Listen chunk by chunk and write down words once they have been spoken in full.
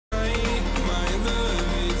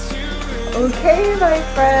Okay, my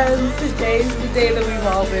friends, today's the day that we've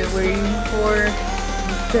all been waiting for.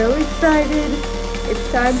 I'm so excited.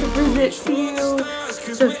 It's time to present to you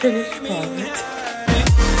the finished product.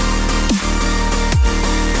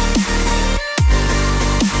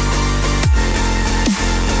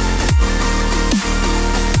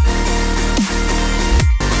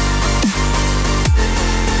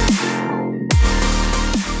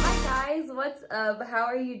 What's up? How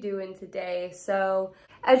are you doing today? So,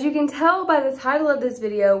 as you can tell by the title of this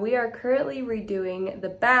video, we are currently redoing the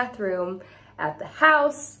bathroom at the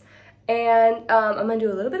house, and I'm gonna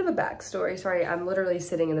do a little bit of a backstory. Sorry, I'm literally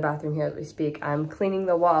sitting in the bathroom here as we speak. I'm cleaning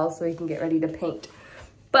the walls so we can get ready to paint.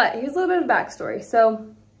 But here's a little bit of backstory. So,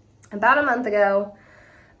 about a month ago,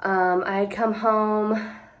 I had come home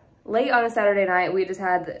late on a Saturday night. We just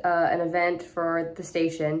had an event for the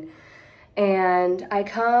station. And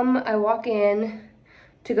I walk in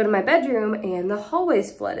to go to my bedroom and the hallway's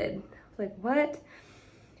flooded. I was like, what?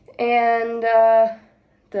 And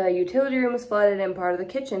the utility room was flooded and part of the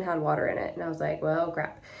kitchen had water in it. And I was like, well,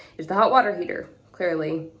 crap. It's the hot water heater.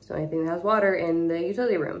 Clearly, it's the only thing that has water in the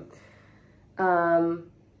utility room. So I'm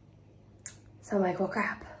like, well,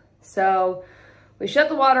 crap. So we shut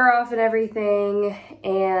the water off and everything,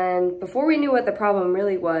 and before we knew what the problem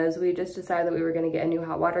really was, we just decided that we were gonna get a new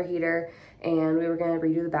hot water heater and we were gonna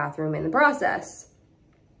redo the bathroom in the process.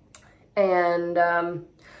 And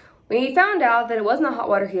we found out that it wasn't a hot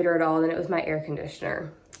water heater at all, and it was my air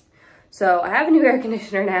conditioner. So I have a new air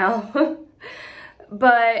conditioner now,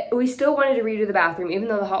 but we still wanted to redo the bathroom even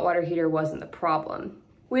though the hot water heater wasn't the problem.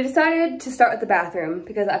 We decided to start with the bathroom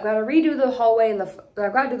because I've got to redo the hallway and I've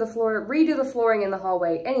got to redo the flooring in the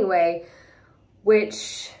hallway anyway,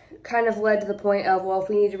 which kind of led to the point of, well, if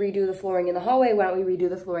we need to redo the flooring in the hallway, why don't we redo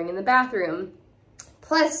the flooring in the bathroom?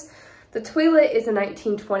 Plus, the toilet is a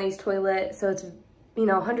 1920s toilet, so it's, you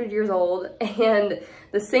know, 100 years old, and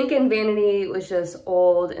the sink and vanity was just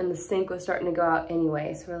old, and the sink was starting to go out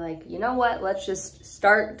anyway. So we're like, you know what? Let's just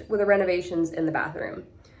start with the renovations in the bathroom.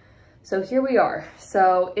 So here we are.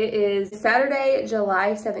 So it is Saturday,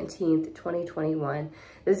 July 17th, 2021.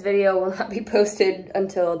 This video will not be posted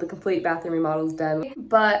until the complete bathroom remodel is done.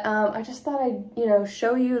 But I just thought I'd, you know,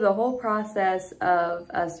 show you the whole process of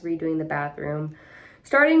us redoing the bathroom.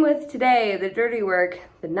 Starting with today, the dirty work,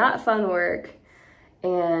 the not fun work.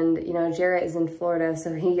 And, you know, Jarrett is in Florida,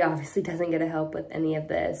 so he obviously doesn't get to help with any of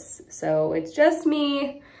this. So it's just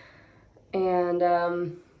me. And,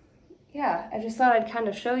 yeah, I just thought I'd kind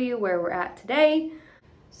of show you where we're at today.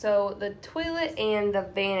 So the toilet and the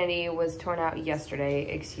vanity was torn out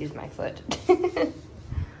yesterday. Excuse my foot.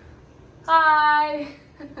 Hi.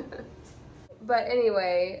 But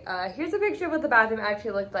anyway, here's a picture of what the bathroom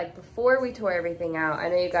actually looked like before we tore everything out. I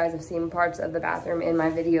know you guys have seen parts of the bathroom in my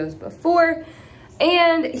videos before.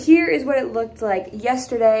 And here is what it looked like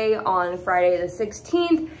yesterday on Friday the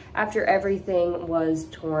 16th after everything was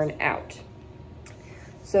torn out.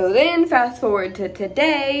 So then fast forward to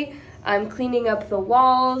today, I'm cleaning up the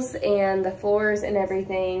walls and the floors and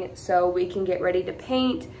everything so we can get ready to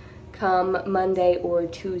paint come Monday or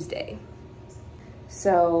Tuesday.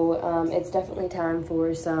 So it's definitely time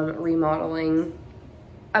for some remodeling.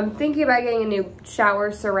 I'm thinking about getting a new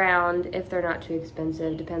shower surround if they're not too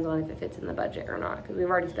expensive. Depends on if it fits in the budget or not, because we've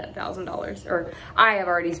already spent $1,000, or I have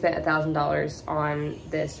already spent $1,000 on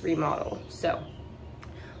this remodel. So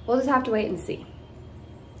we'll just have to wait and see.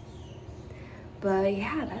 But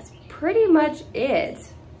yeah, that's pretty much it.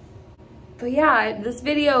 But yeah, this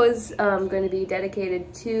video is going to be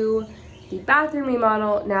dedicated to the bathroom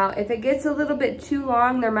remodel. Now, if it gets a little bit too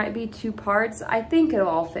long, there might be 2 parts. I think it'll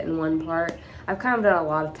all fit in 1 part. I've kind of done a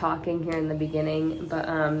lot of talking here in the beginning, but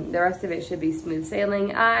the rest of it should be smooth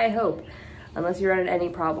sailing, I hope. Unless you run into any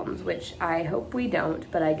problems, which I hope we don't,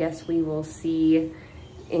 but I guess we will see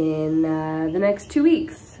in the next 2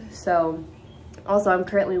 weeks. So, also, I'm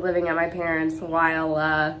currently living at my parents'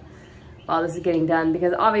 while this is getting done,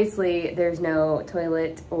 because obviously there's no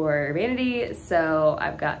toilet or vanity, so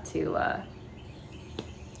I've got to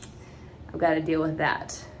deal with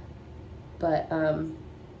that. But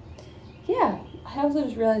yeah, I also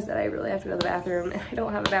just realized that I really have to go to the bathroom, and I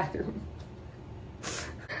don't have a bathroom.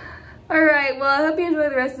 All right, well, I hope you enjoy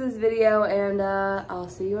the rest of this video, and I'll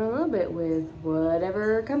see you in a little bit with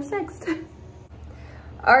whatever comes next.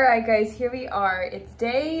 All right, guys, here we are. It's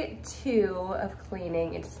day 2 of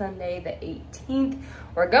cleaning. It's Sunday the 18th.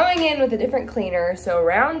 We're going in with a different cleaner, so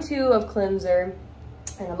round 2 of cleanser.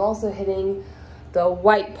 And I'm also hitting the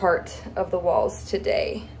white part of the walls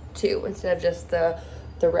today, too, instead of just the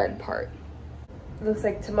red part. It looks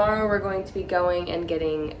like tomorrow we're going to be going and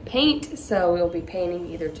getting paint, so we'll be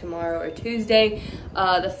painting either tomorrow or Tuesday.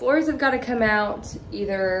 The floors have got to come out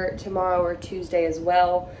either tomorrow or Tuesday as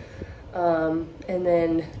well. And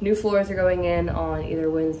then new floors are going in on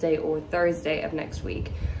either Wednesday or Thursday of next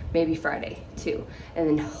week, maybe Friday too. And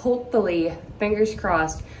then hopefully, fingers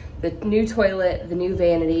crossed, the new toilet, the new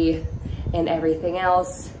vanity, and everything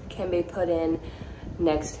else can be put in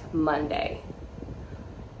next Monday.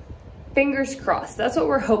 Fingers crossed. That's what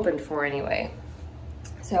we're hoping for anyway.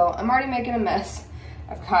 So I'm already making a mess.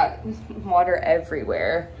 I've got water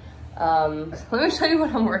everywhere. Let me show you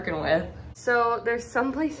what I'm working with. So there's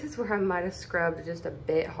some places where I might have scrubbed just a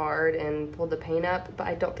bit hard and pulled the paint up, but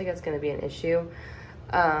I don't think it's gonna be an issue.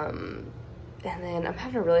 And then I'm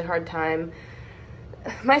having a really hard time.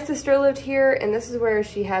 My sister lived here, and this is where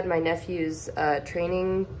she had my nephew's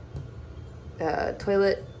training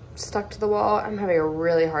toilet stuck to the wall. I'm having a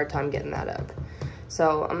really hard time getting that up.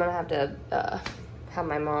 So I'm gonna have to have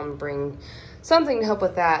my mom bring something to help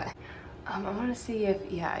with that. I wanna see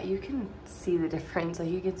if, yeah, you can see the difference. Like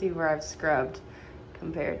you can see where I've scrubbed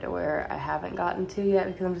compared to where I haven't gotten to yet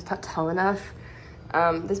because I'm just not tall enough.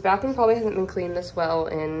 This bathroom probably hasn't been cleaned this well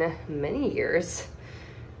in many years.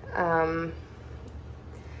 But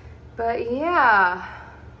yeah,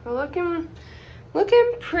 we're looking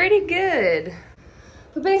pretty good.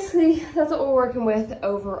 But basically, that's what we're working with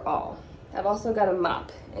overall. I've also got a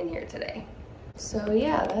mop in here today. So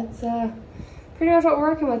yeah, that's pretty much what we're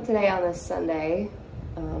working with today on this Sunday.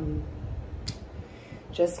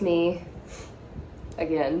 Just me,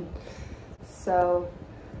 again. So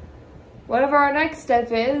whatever our next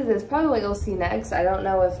step is probably what you'll see next. I don't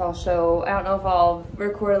know if I'll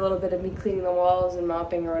record a little bit of me cleaning the walls and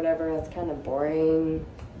mopping or whatever. That's kind of boring.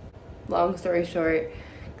 Long story short,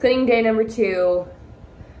 cleaning day number 2.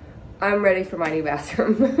 I'm ready for my new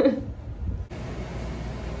bathroom.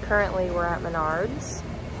 Currently, we're at Menards,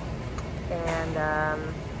 and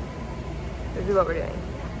this is what we're doing.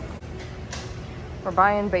 We're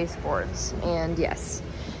buying baseboards, and yes,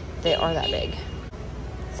 they are that big.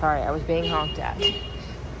 Sorry, I was being honked at.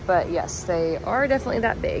 But yes, they are definitely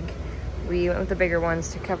that big. We went with the bigger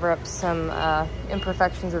ones to cover up some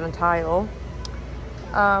imperfections in the tile.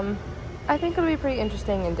 I think it'll be pretty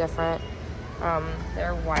interesting and different.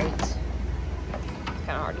 They're white. It's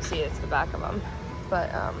kind of hard to see, it's the back of them.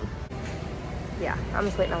 But yeah, I'm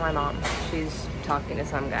just waiting on my mom. She's talking to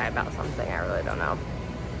some guy about something, I really don't know.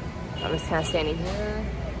 I'm just kind of standing here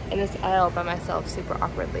in this aisle by myself super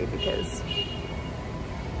awkwardly because we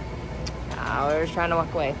were trying to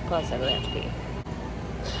walk away. Plus, I really have to pee.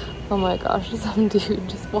 Oh my gosh, some dude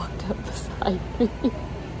just walked up beside me.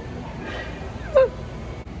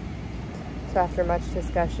 So after much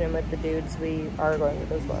discussion with the dudes, we are going with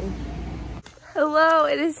this one. Hello,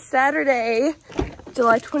 it is Saturday,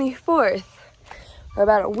 July 24th. We're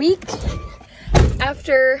about a week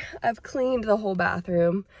after I've cleaned the whole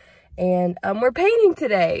bathroom. And we're painting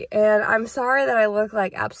today. And I'm sorry that I look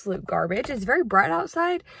like absolute garbage. It's very bright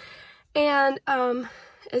outside. And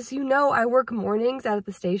as you know, I work mornings out at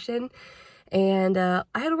the station. And I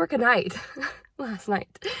had to work a night last night.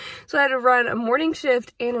 So I had to run a morning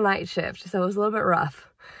shift and a night shift. So it was a little bit rough.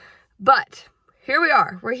 But here we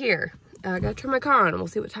are. We're here. I gotta turn my car on and we'll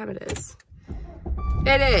see what time it is.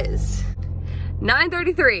 It is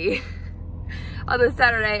 9:33 on this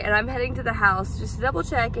Saturday, and I'm heading to the house just to double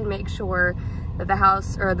check and make sure that the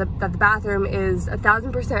house, or that the bathroom is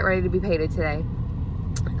 1000% ready to be painted today.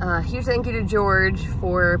 Huge thank you to George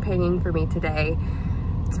for painting for me today.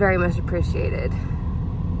 It's very much appreciated.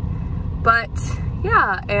 But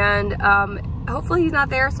yeah, and hopefully he's not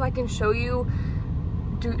there so I can show you,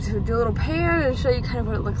 do a little pan and show you kind of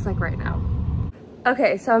what it looks like right now.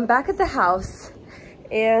 Okay, so I'm back at the house,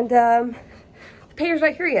 and the painter's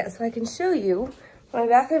not here yet, so I can show you what my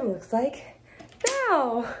bathroom looks like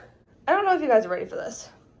now. I don't know if you guys are ready for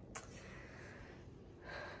this.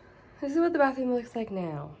 This is what the bathroom looks like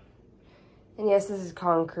now. And yes, this is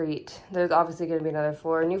concrete. There's obviously gonna be another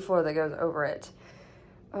floor, a new floor that goes over it.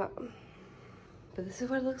 But this is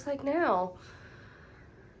what it looks like now.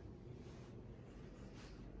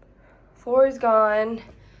 Floor is gone.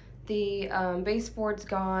 The baseboard's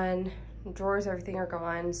gone. Drawers, everything are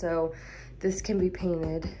gone. So this can be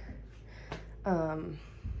painted. We're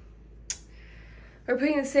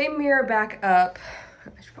putting the same mirror back up.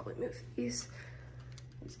 I should probably move these.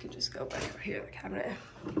 These can just go back over here in the cabinet.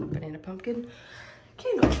 Banana pumpkin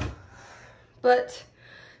candle. But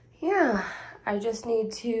yeah, I just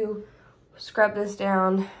need to scrub this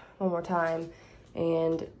down one more time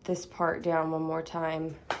and this part down one more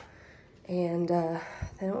time. And then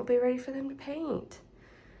we'll be ready for them to paint.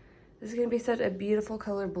 This is gonna be such a beautiful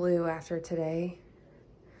color blue after today.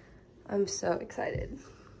 I'm so excited.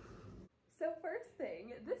 So first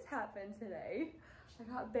thing, this happened today. I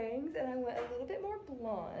got bangs and I went a little bit more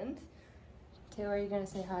blonde. Taylor, are you gonna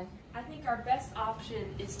say hi? I think our best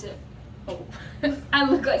option is to, oh, I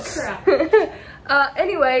look like crap.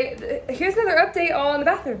 Anyway, here's another update on the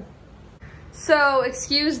bathroom. So,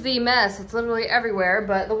 excuse the mess, it's literally everywhere,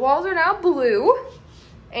 but the walls are now blue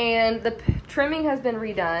and the trimming has been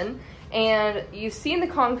redone, and you've seen the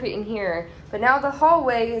concrete in here, but now the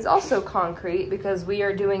hallway is also concrete because we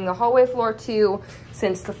are doing the hallway floor too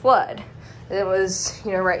since the flood. It was,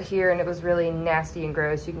 you know, right here, and it was really nasty and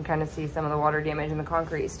gross. You can kind of see some of the water damage in the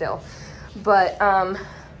concrete still. But, oh,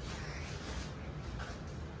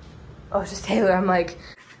 it's just Taylor. I'm like,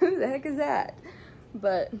 who the heck is that?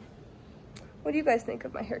 But what do you guys think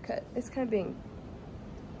of my haircut? It's kind of being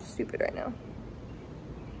stupid right now.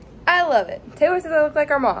 I love it. Taylor says I look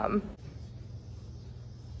like our mom.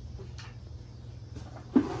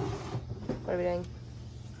 What are we doing?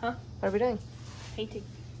 Huh? What are we doing? Painting.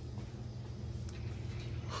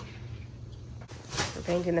 We're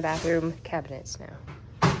painting the bathroom cabinets now.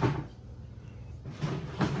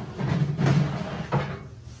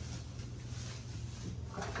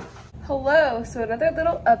 Hello, so another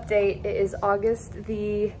little update. It is August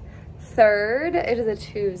the 3rd. It is a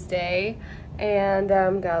Tuesday, and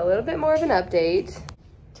got a little bit more of an update.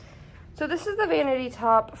 So this is the vanity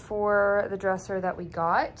top for the dresser that we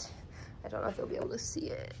got. I don't know if you'll be able to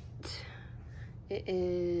see it. It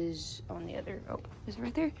is on the other, oh, is it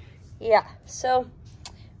right there? Yeah, so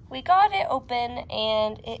we got it open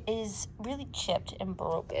and it is really chipped and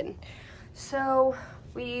broken. So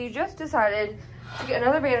we just decided to get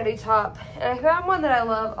another vanity top, and I found one that I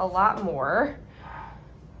love a lot more.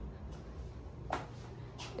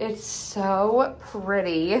 It's so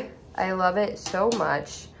pretty. I love it so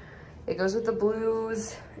much. It goes with the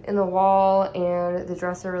blues in the wall and the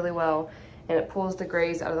dresser really well, and it pulls the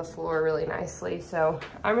grays out of the floor really nicely. So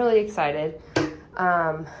I'm really excited.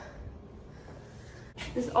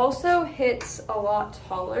 This also hits a lot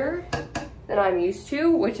taller than I'm used to,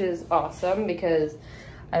 which is awesome because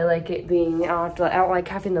I like it being, I don't like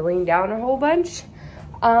having to lean down a whole bunch.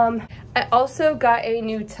 I also got a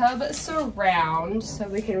new tub surround, so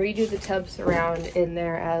we can redo the tub surround in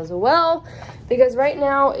there as well, because right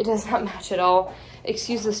now it does not match at all.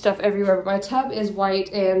 Excuse the stuff everywhere, but my tub is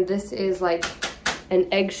white and this is like an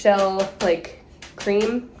eggshell, like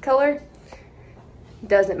cream color.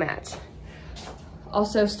 Doesn't match.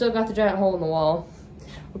 Also, still got the giant hole in the wall.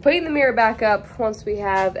 We're putting the mirror back up once we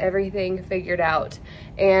have everything figured out.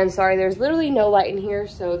 And sorry, there's literally no light in here,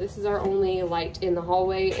 so this is our only light in the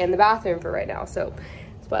hallway and the bathroom for right now. So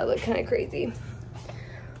that's why I look kind of crazy.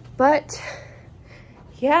 But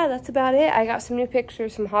yeah, that's about it. I got some new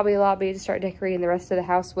pictures from Hobby Lobby to start decorating the rest of the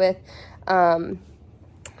house with. Got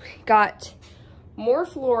more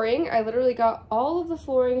flooring. I literally got all of the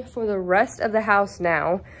flooring for the rest of the house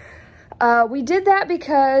now. We did that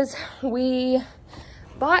because we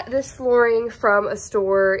bought this flooring from a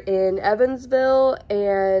store in Evansville,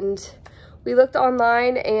 and we looked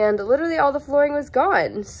online and literally all the flooring was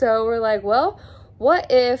gone. So we're like, well, what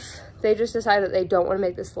if they just decide that they don't want to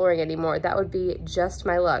make this flooring anymore? That would be just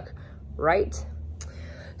my luck, right?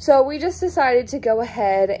 So we just decided to go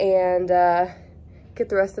ahead and get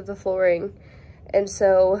the rest of the flooring. And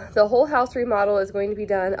so the whole house remodel is going to be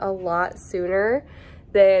done a lot sooner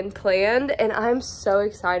than planned, and I'm so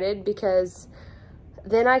excited because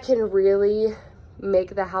then I can really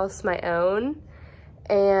make the house my own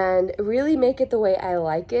and really make it the way I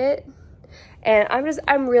like it. And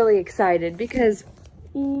I'm really excited because,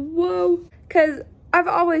 whoa, because I've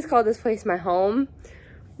always called this place my home,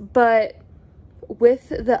 but with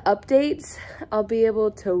the updates, I'll be able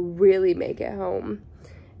to really make it home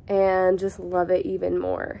and just love it even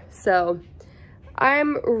more. So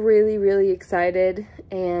I'm really, really excited,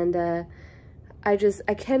 and I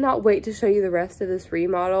cannot wait to show you the rest of this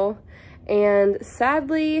remodel. And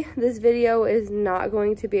sadly, this video is not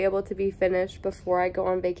going to be able to be finished before I go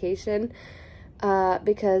on vacation,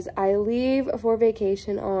 because I leave for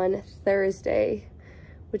vacation on Thursday,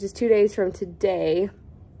 which is 2 days from today.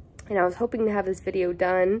 And I was hoping to have this video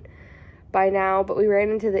done by now, but we ran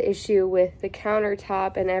into the issue with the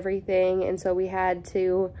countertop and everything, and so we had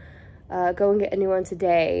to go and get a new one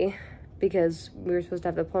today because we were supposed to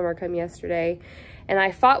have the plumber come yesterday. And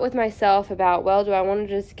I fought with myself about, well, do I want to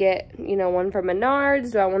just get, you know, one from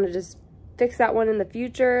Menards? Do I want to just fix that one in the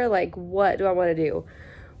future? Like, what do I want to do?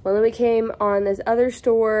 Well, then we came on this other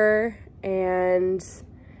store and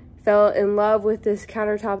fell in love with this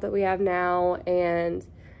countertop that we have now, and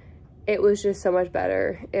it was just so much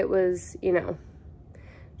better. It was, you know,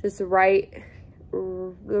 just right,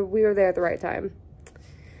 we were there at the right time.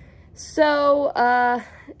 So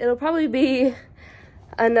it'll probably be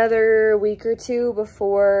another week or two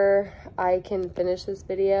before I can finish this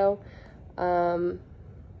video. Plumber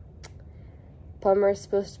is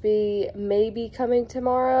supposed to be maybe coming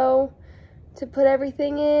tomorrow to put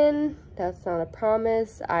everything in. That's not a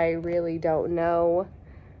promise. I really don't know.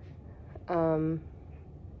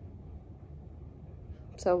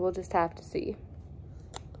 So we'll just have to see.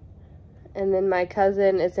 And then my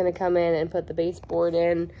cousin is gonna come in and put the baseboard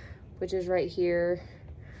in, which is right here.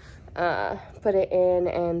 Put it in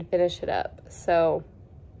and finish it up. So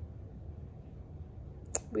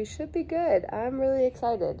we should be good. I'm really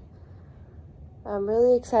excited. I'm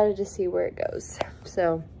really excited to see where it goes.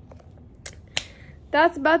 So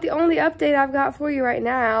that's about the only update I've got for you right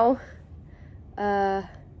now. I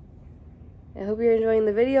hope you're enjoying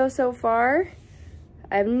the video so far.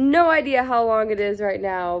 I have no idea how long it is right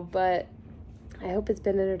now, but I hope it's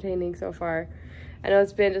been entertaining so far. I know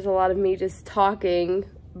it's been just a lot of me just talking,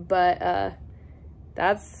 but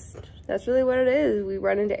that's really what it is. We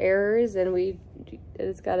run into errors and we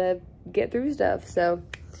just gotta get through stuff. So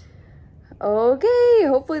okay,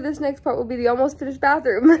 hopefully this next part will be the almost finished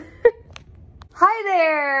bathroom. Hi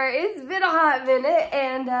there, it's been a hot minute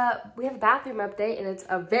and we have a bathroom update and it's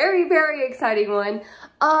a very, very exciting one.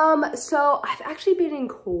 So I've actually been in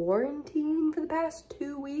quarantine for the past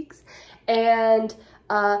 2 weeks and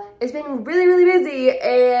it's been really, really busy,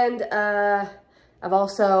 and I've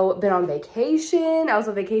also been on vacation. I was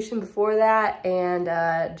on vacation before that, and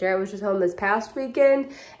Jared was just home this past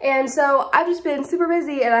weekend. And so I've just been super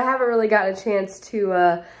busy and I haven't really gotten a chance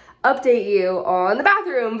to update you on the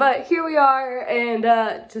bathroom, but here we are, and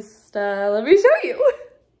just let me show you.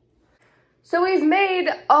 So we've made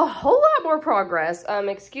a whole lot more progress.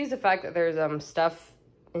 Excuse the fact that there's stuff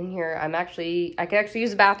in here. I can actually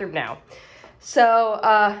use the bathroom now. So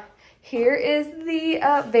here is the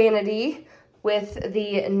vanity with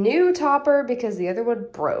the new topper because the other one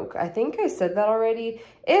broke. I think I said that already.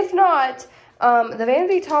 If not, the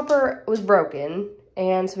vanity topper was broken,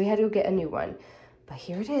 and so we had to go get a new one. But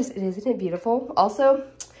here it is. Isn't it beautiful? Also,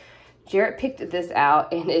 Jarrett picked this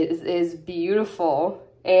out, and it is beautiful.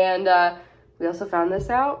 And we also found this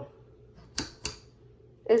out.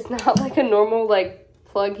 It's not like a normal like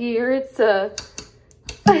plug here. It's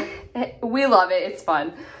we love it. It's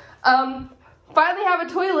fun. Finally have a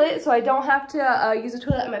toilet, so I don't have to use a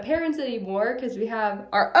toilet at my parents' anymore because we have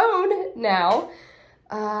our own now,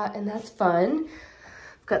 and that's fun.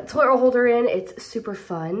 Got the toilet holder in. It's super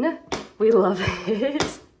fun. We love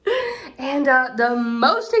it. And the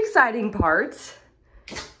most exciting part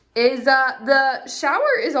is the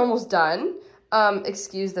shower is almost done.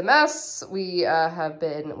 Excuse the mess. We had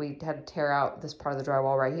to tear out this part of the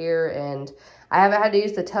drywall right here, and I haven't had to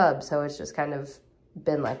use the tub, so it's just kind of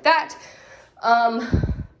been like that.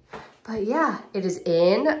 But yeah, it is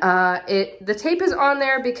in. The tape is on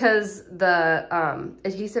there because the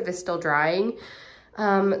adhesive is still drying.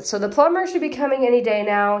 So the plumber should be coming any day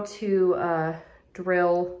now to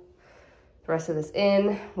drill the rest of this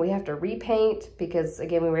in. We have to repaint because,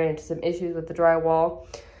 again, we ran into some issues with the drywall.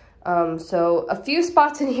 So a few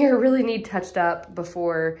spots in here really need touched up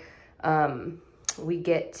before we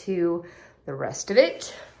get to the rest of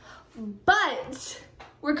it. But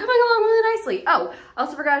we're coming along really nicely. Oh, I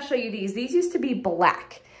also forgot to show you these. These used to be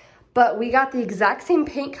black, but we got the exact same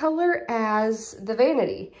paint color as the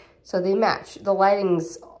vanity. So they match. The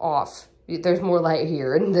lighting's off. There's more light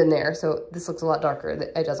here than there, so this looks a lot darker than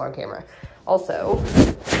it does on camera. Also,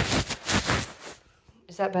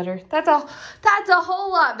 is that better? That's a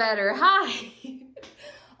whole lot better. Hi.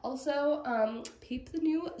 Also, peep the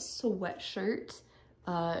new sweatshirt.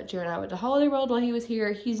 Jared and I went to Holiday World while he was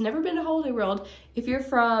here. He's never been to Holiday World. If you're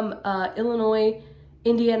from Illinois,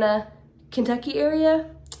 Indiana, Kentucky area,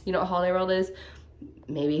 you know what Holiday World is.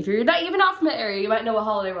 Maybe if you're not from that area, you might know what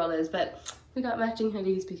Holiday World is, but we got matching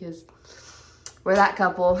hoodies because we're that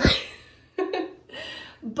couple.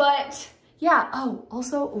 But yeah, oh,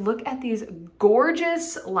 also look at these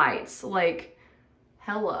gorgeous lights. Like,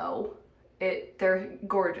 hello. They're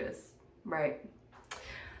gorgeous, right?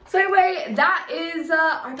 So anyway, that is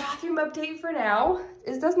our bathroom update for now.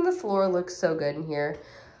 Doesn't the floor look so good in here?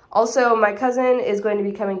 Also, my cousin is going to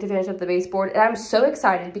be coming to finish up the baseboard, and I'm so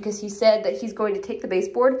excited because he said that he's going to take the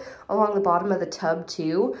baseboard along the bottom of the tub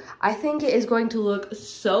too. I think it is going to look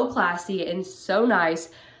so classy and so nice.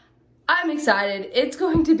 I'm excited. It's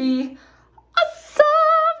going to be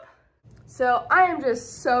awesome. So I am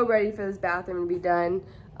just so ready for this bathroom to be done.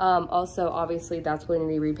 Also, obviously, that's going to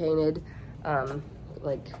be repainted.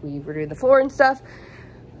 like we were doing the floor and stuff.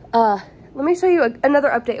 Let me show you another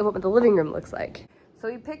update of what the living room looks like. So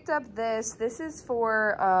we picked up this. This is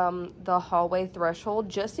for the hallway threshold,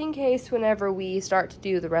 just in case whenever we start to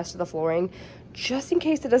do the rest of the flooring, just in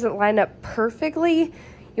case it doesn't line up perfectly,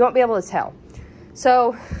 you won't be able to tell.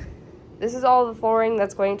 So this is all the flooring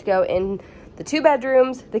that's going to go in the 2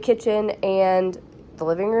 bedrooms, the kitchen, and the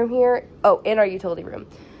living room here. Oh, and our utility room.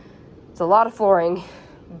 It's a lot of flooring,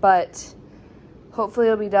 but hopefully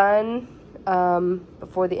it'll be done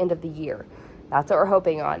before the end of the year. That's what we're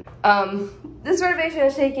hoping on. This renovation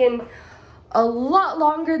has taken a lot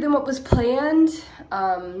longer than what was planned,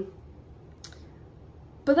 but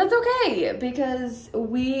that's okay because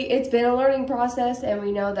it's been a learning process, and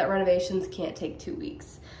we know that renovations can't take 2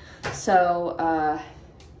 weeks. So,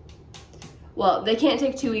 well, they can't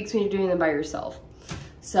take 2 weeks when you're doing them by yourself.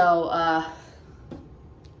 So,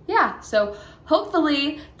 yeah, so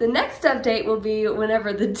hopefully the next update will be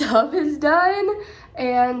whenever the tub is done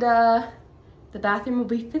and the bathroom will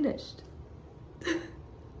be finished.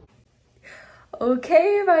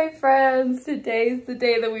 Okay, my friends, today's the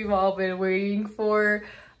day that we've all been waiting for.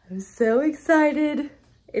 I'm so excited.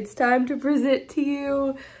 It's time to present to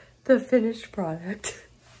you the finished product.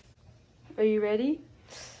 Are you ready?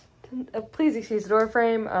 Please excuse the door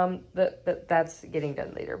frame. That's getting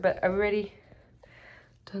done later, but are we ready?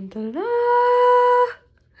 Dun, dun, dun,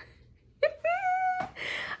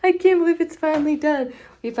 I can't believe it's finally done.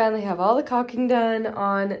 We finally have all the caulking done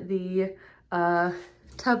on the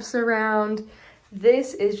tub surround.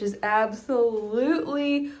 This is just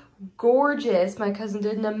absolutely gorgeous. My cousin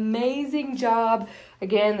did an amazing job.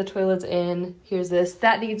 Again, the toilet's in. Here's this.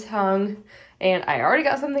 That needs hung. And I already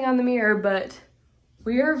got something on the mirror, but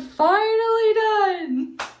we are finally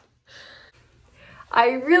done.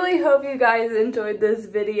 I really hope you guys enjoyed this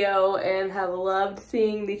video and have loved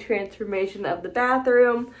seeing the transformation of the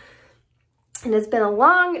bathroom. And it's been a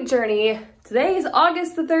long journey. Today is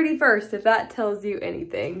August the 31st, if that tells you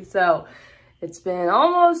anything. So it's been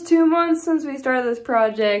almost 2 months since we started this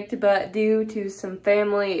project, but due to some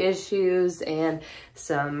family issues and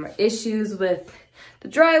some issues with the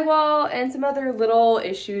drywall and some other little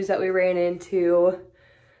issues that we ran into,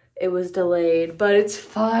 it was delayed, but it's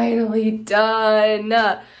finally done.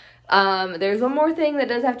 There's one more thing that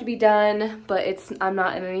does have to be done, but I'm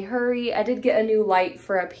not in any hurry. I did get a new light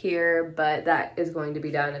for up here, but that is going to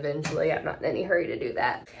be done eventually. I'm not in any hurry to do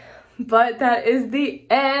that. But that is the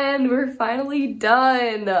end. We're finally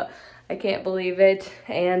done. I can't believe it.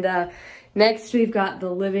 And next we've got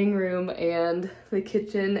the living room and the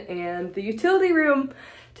kitchen and the utility room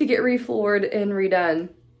to get refloored and redone.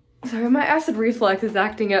 Sorry, my acid reflux is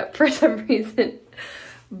acting up for some reason.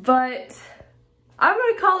 But I'm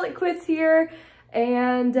gonna call it quits here.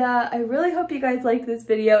 And I really hope you guys liked this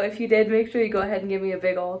video. If you did, make sure you go ahead and give me a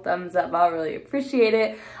big old thumbs up. I'll really appreciate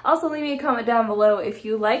it. Also, leave me a comment down below if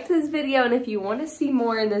you liked this video and if you want to see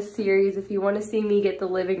more in this series, if you want to see me get the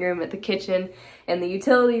living room, at the kitchen, and the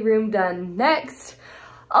utility room done next.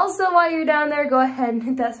 Also, while you're down there, go ahead and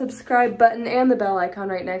hit that subscribe button and the bell icon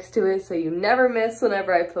right next to it so you never miss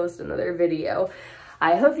whenever I post another video.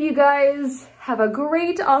 I hope you guys have a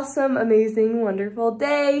great, awesome, amazing, wonderful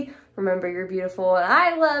day. Remember, you're beautiful and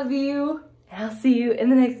I love you. And I'll see you in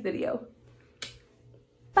the next video.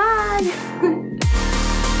 Bye!